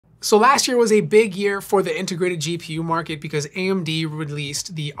So last year was a big year for the integrated GPU market because AMD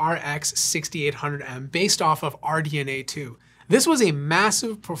released the RX 6800M based off of RDNA 2. This was a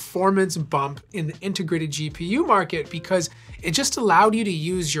massive performance bump in the integrated GPU market because it just allowed you to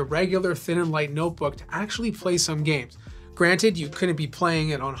use your regular thin and light notebook to actually play some games. Granted, you couldn't be playing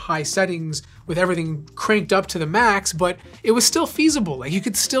it on high settings with everything cranked up to the max, but it was still feasible, like you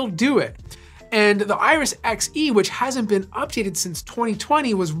could still do it. And the Iris Xe, which hasn't been updated since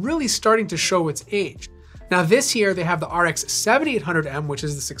 2020, was really starting to show its age. Now this year they have the RX 7800M, which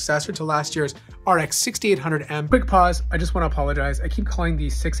is the successor to last year's RX 6800M. Quick pause, I just want to apologize. I keep calling the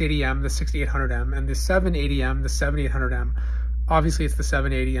 680M the 6800M and the 780M the 7800M. Obviously it's the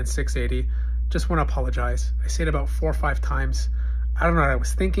 780 and 680. Just want to apologize. I say it about 4 or 5 times. I don't know what I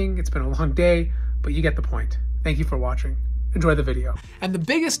was thinking. It's been a long day, but you get the point. Thank you for watching. Enjoy the video. And the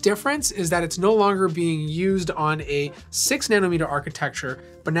biggest difference is that it's no longer being used on a 6 nanometer architecture,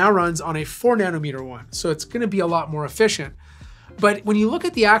 but now runs on a 4 nanometer one. So it's going to be a lot more efficient. But when you look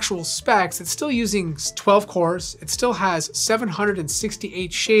at the actual specs, it's still using 12 cores. It still has 768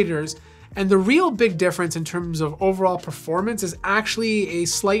 shaders. And the real big difference in terms of overall performance is actually a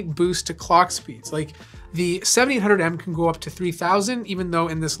slight boost to clock speeds. Like the 7800M can go up to 3000, even though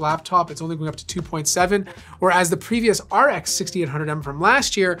in this laptop it's only going up to 2.7, whereas the previous RX 6800M from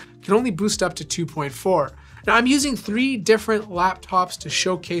last year can only boost up to 2.4. Now I'm using 3 different laptops to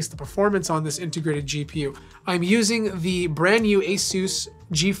showcase the performance on this integrated GPU. I'm using the brand new Asus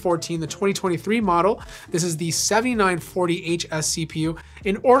G14, the 2023 model. This is the 7940HS CPU.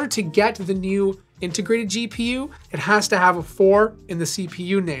 In order to get the new integrated GPU, it has to have a 4 in the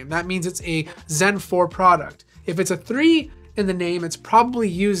CPU name. That means it's a Zen 4 product. If it's a 3 in the name, it's probably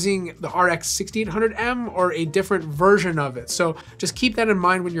using the RX 6800M or a different version of it. So just keep that in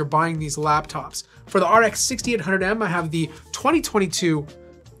mind when you're buying these laptops. For the RX 6800M, I have the 2022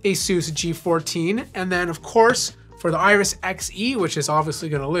 Asus G14, and then of course, for the Iris Xe, which is obviously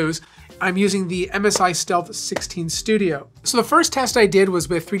going to lose, I'm using the MSI Stealth 16 Studio. So the first test I did was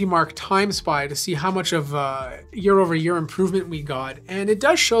with 3D Mark Time Spy to see how much of year-over-year improvement we got. And it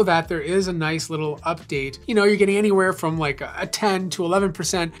does show that there is a nice little update. You know, you're getting anywhere from like a 10 to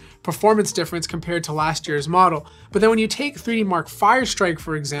 11% performance difference compared to last year's model. But then when you take 3D Mark Firestrike,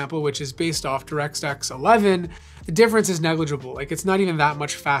 for example, which is based off DirectX 11, the difference is negligible. Like it's not even that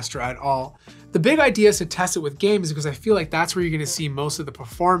much faster at all. The big idea is to test it with games because I feel like that's where you're gonna see most of the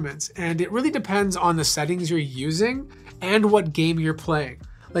performance. And it really depends on the settings you're using and what game you're playing.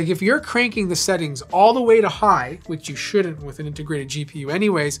 Like if you're cranking the settings all the way to high, which you shouldn't with an integrated GPU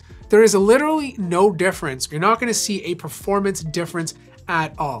anyways, there is literally no difference. You're not gonna see a performance difference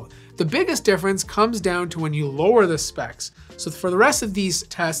at all. The biggest difference comes down to when you lower the specs. So for the rest of these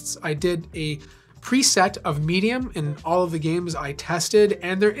tests, I did a preset of medium in all of the games I tested,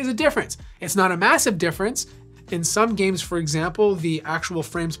 and there is a difference. It's not a massive difference. In some games, for example, the actual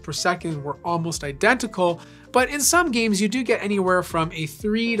frames per second were almost identical, but in some games you do get anywhere from a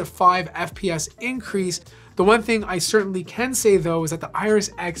 3 to 5 FPS increase. The one thing I certainly can say though is that the Iris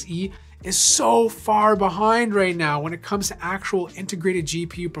Xe is so far behind right now when it comes to actual integrated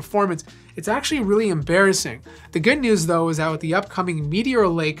GPU performance. It's actually really embarrassing. The good news though is that with the upcoming Meteor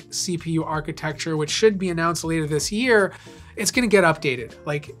Lake CPU architecture, which should be announced later this year, it's gonna get updated.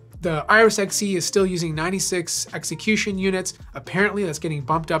 Like the Iris Xe is still using 96 execution units. Apparently that's getting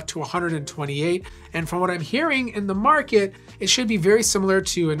bumped up to 128. And from what I'm hearing in the market, it should be very similar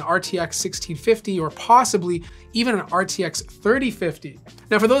to an RTX 1650 or possibly even an RTX 3050.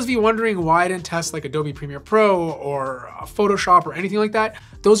 Now, for those of you wondering why I didn't test like Adobe Premiere Pro or Photoshop or anything like that,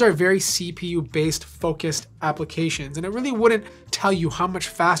 those are very CPU-based focused applications. And it really wouldn't tell you how much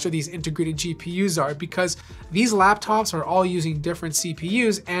faster these integrated GPUs are because these laptops are all using different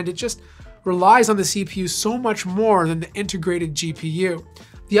CPUs and it just relies on the CPU so much more than the integrated GPU.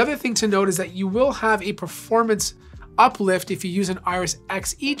 The other thing to note is that you will have a performance uplift if you use an Iris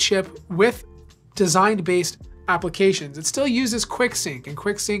Xe chip with design-based applications. It still uses QuickSync, and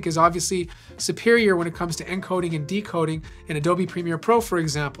QuickSync is obviously superior when it comes to encoding and decoding in Adobe Premiere Pro, for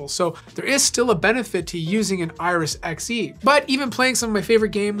example. So there is still a benefit to using an Iris Xe. But even playing some of my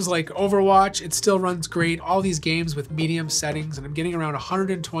favorite games like Overwatch, it still runs great. All these games with medium settings, and I'm getting around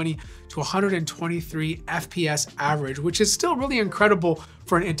 120 to 123 FPS average, which is still really incredible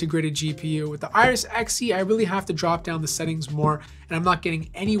for an integrated GPU. With the Iris Xe, I really have to drop down the settings more, and I'm not getting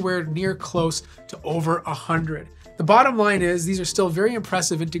anywhere near close to over 100. The bottom line is these are still very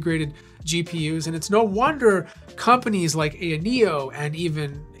impressive integrated GPUs, and it's no wonder companies like ANEO and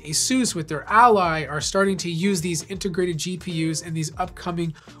even Asus with their Ally are starting to use these integrated GPUs in these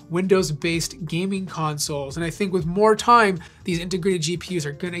upcoming Windows-based gaming consoles. And I think with more time, these integrated GPUs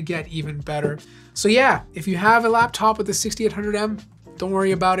are gonna get even better. So yeah, if you have a laptop with a 6800M, don't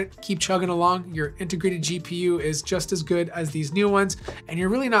worry about it, keep chugging along. Your integrated GPU is just as good as these new ones, and you're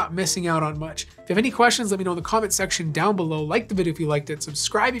really not missing out on much. If you have any questions, let me know in the comment section down below. Like the video if you liked it,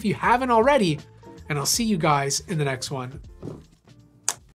 subscribe if you haven't already, and I'll see you guys in the next one.